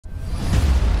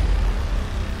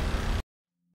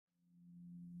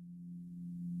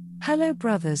Hello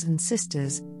brothers and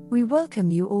sisters, we welcome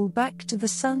you all back to the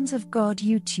Sons of God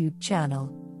YouTube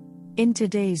channel. In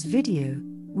today's video,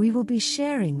 we will be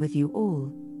sharing with you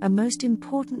all a most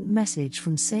important message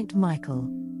from Saint Michael.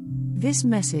 This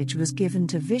message was given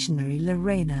to visionary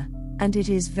Lorena, and it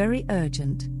is very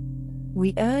urgent.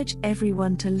 We urge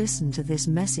everyone to listen to this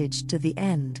message to the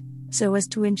end, so as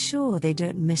to ensure they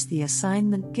don't miss the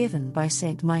assignment given by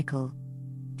Saint Michael.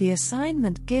 The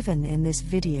assignment given in this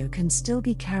video can still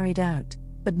be carried out,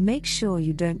 but make sure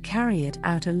you don't carry it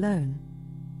out alone.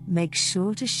 Make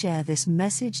sure to share this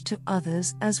message to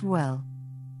others as well.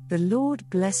 The Lord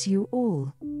bless you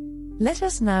all. Let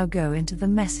us now go into the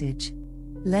message.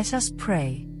 Let us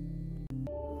pray.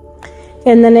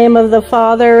 In the name of the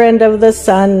Father, and of the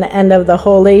Son, and of the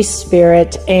Holy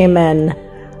Spirit. Amen.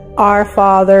 Our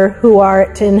Father, who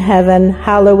art in heaven,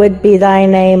 hallowed be thy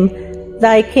name.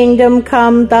 Thy kingdom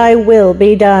come, thy will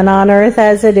be done on earth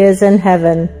as it is in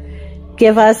heaven.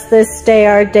 Give us this day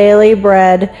our daily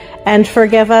bread, and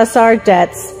forgive us our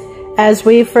debts, as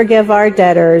we forgive our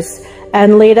debtors.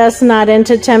 And lead us not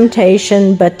into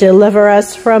temptation, but deliver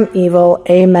us from evil.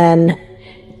 Amen.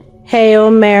 Hail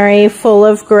Mary, full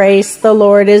of grace, the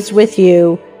Lord is with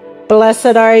you.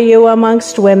 Blessed are you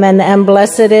amongst women, and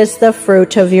blessed is the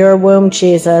fruit of your womb,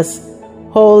 Jesus.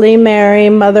 Holy Mary,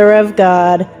 Mother of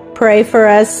God, pray for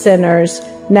us sinners,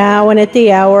 now and at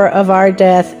the hour of our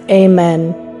death.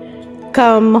 Amen.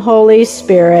 Come, Holy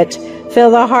Spirit,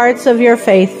 fill the hearts of your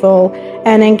faithful,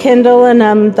 and enkindle in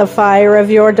them the fire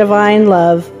of your divine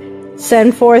love.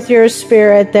 Send forth your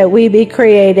Spirit, that we be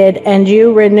created, and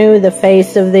you renew the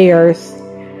face of the earth.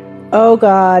 O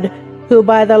God, who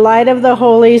by the light of the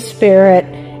Holy Spirit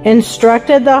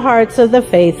instructed the hearts of the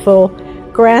faithful,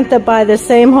 grant that by the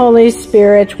same Holy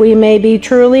Spirit we may be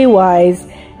truly wise,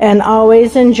 and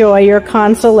always enjoy your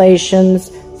consolations,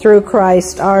 through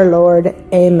Christ our Lord.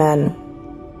 Amen.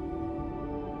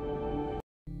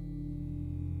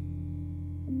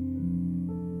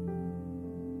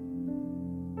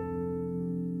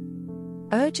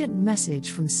 Urgent message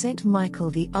from Saint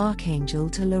Michael the Archangel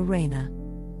to Lorena.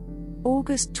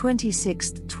 August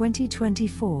 26,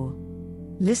 2024.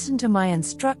 Listen to my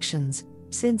instructions,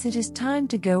 since it is time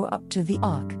to go up to the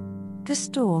ark. The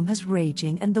storm is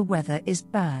raging and the weather is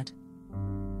bad.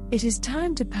 It is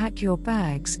time to pack your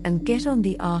bags and get on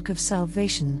the ark of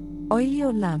salvation, oil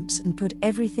your lamps and put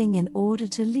everything in order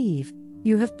to leave.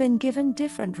 You have been given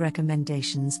different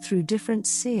recommendations through different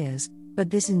seers, but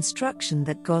this instruction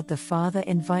that God the Father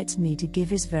invites me to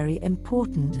give is very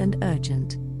important and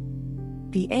urgent.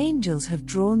 The angels have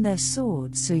drawn their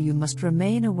swords, so you must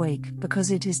remain awake,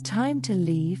 because it is time to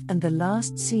leave and the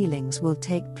last sealings will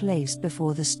take place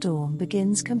before the storm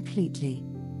begins completely.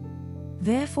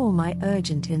 Therefore, my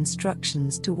urgent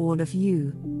instructions to all of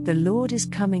you: the Lord is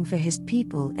coming for his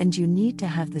people, and you need to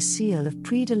have the seal of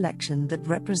predilection that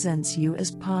represents you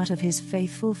as part of his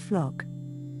faithful flock.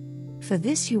 For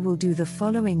this you will do the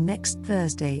following: next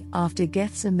Thursday after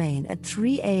Gethsemane at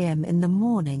 3 a.m. in the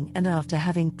morning, and after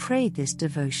having prayed this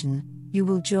devotion, you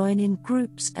will join in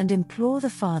groups and implore the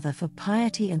Father for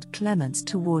piety and clemence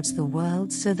towards the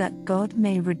world, so that God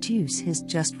may reduce his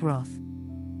just wrath.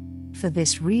 For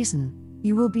this reason,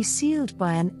 you will be sealed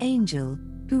by an angel,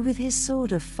 who with his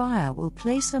sword of fire will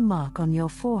place a mark on your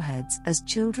foreheads as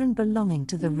children belonging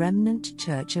to the remnant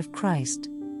Church of Christ.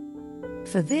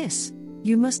 For this,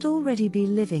 you must already be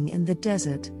living in the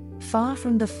desert, far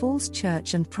from the false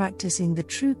church and practicing the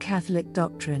true Catholic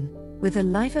doctrine, with a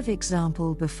life of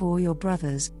example before your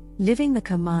brothers, living the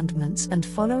commandments and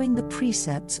following the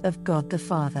precepts of God the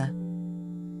Father.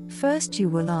 First you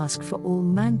will ask for all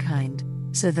mankind,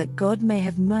 so that God may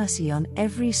have mercy on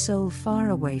every soul far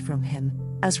away from him,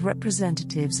 as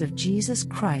representatives of Jesus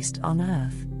Christ on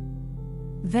earth.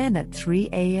 Then at 3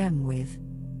 a.m. with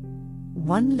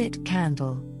one lit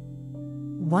candle,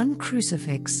 one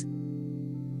crucifix,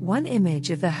 one image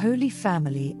of the Holy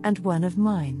Family and one of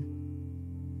mine,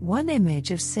 one image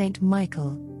of Saint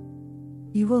Michael,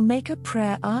 you will make a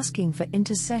prayer asking for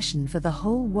intercession for the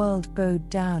whole world. Bowed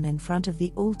down in front of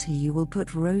the altar, you will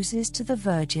put roses to the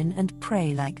Virgin and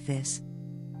pray like this: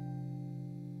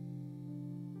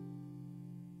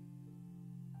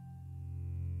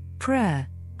 Prayer.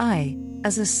 I,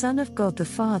 as a son of God the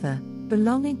Father,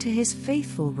 belonging to his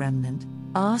faithful remnant,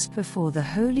 ask before the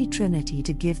Holy Trinity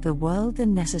to give the world the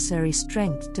necessary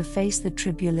strength to face the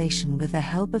tribulation with the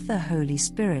help of the Holy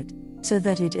Spirit, so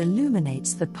that it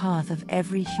illuminates the path of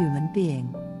every human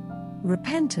being.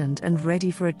 Repentant and ready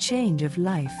for a change of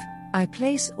life, I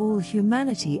place all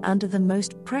humanity under the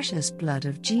most precious blood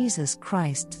of Jesus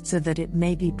Christ so that it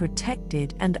may be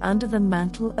protected, and under the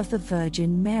mantle of the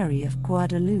Virgin Mary of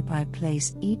Guadalupe I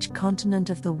place each continent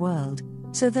of the world,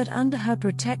 so that under her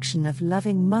protection of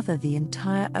loving Mother the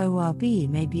entire ORB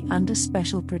may be under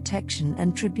special protection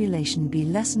and tribulation be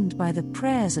lessened by the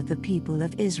prayers of the people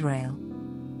of Israel.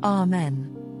 Amen.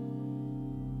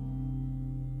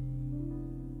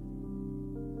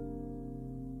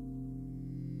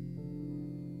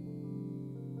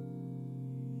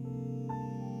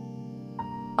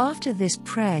 After this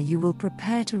prayer you will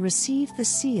prepare to receive the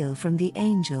seal from the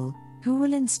angel, who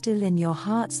will instill in your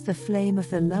hearts the flame of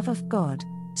the love of God,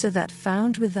 so that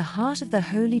found with the heart of the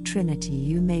Holy Trinity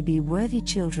you may be worthy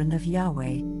children of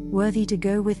Yahweh, worthy to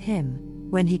go with Him,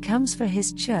 when He comes for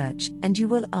His church, and you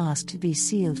will ask to be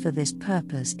sealed for this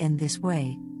purpose in this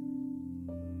way.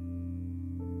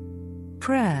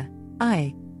 Prayer.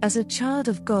 I, as a child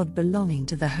of God belonging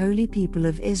to the holy people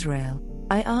of Israel,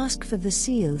 I ask for the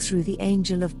seal through the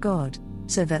angel of God,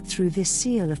 so that through this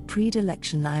seal of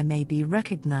predilection I may be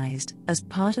recognized as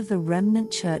part of the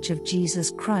remnant church of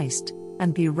Jesus Christ,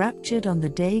 and be raptured on the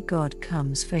day God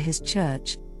comes for His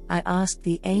church. I ask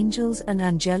the angels and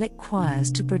angelic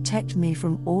choirs to protect me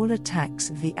from all attacks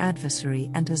of the adversary,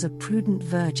 and as a prudent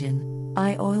virgin,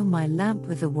 I oil my lamp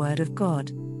with the word of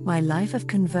God, my life of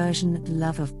conversion and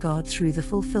love of God through the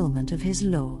fulfillment of His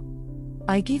law.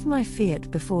 I give my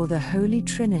fiat before the Holy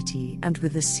Trinity, and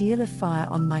with the seal of fire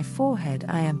on my forehead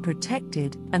I am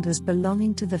protected, and as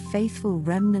belonging to the faithful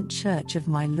remnant church of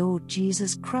my Lord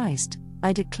Jesus Christ,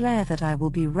 I declare that I will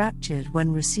be raptured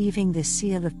when receiving this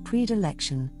seal of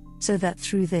predilection, so that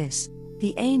through this,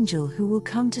 the angel who will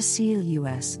come to seal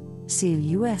us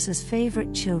as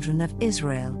favorite children of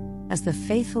Israel, as the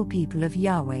faithful people of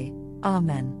Yahweh.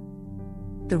 Amen.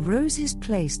 The roses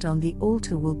placed on the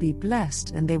altar will be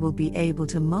blessed, and they will be able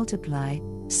to multiply,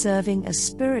 serving as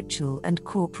spiritual and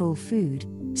corporal food,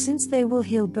 since they will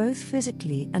heal both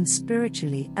physically and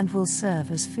spiritually and will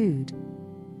serve as food.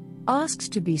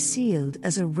 Asked to be sealed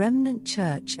as a remnant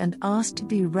church and asked to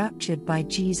be raptured by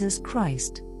Jesus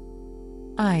Christ.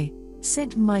 I,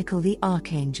 Saint Michael the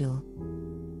Archangel,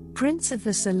 Prince of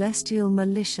the celestial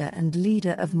militia and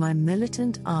leader of my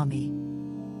militant army.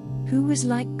 Who is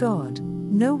like God?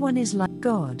 No one is like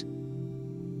God.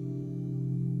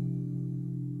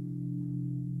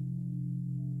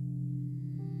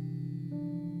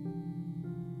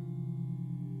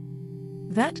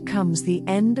 That comes the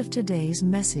end of today's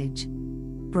message.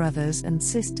 Brothers and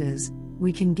sisters,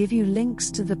 we can give you links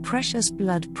to the precious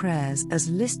blood prayers as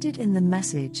listed in the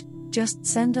message. Just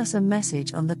send us a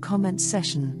message on the comment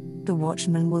section. The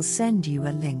Watchman will send you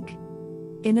a link.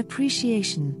 In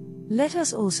appreciation, let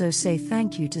us also say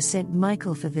thank you to Saint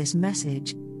Michael for this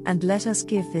message, and let us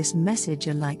give this message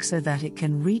a like so that it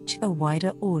can reach a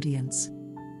wider audience.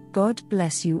 God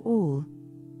bless you all.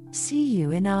 See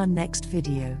you in our next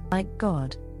video. Like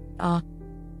God.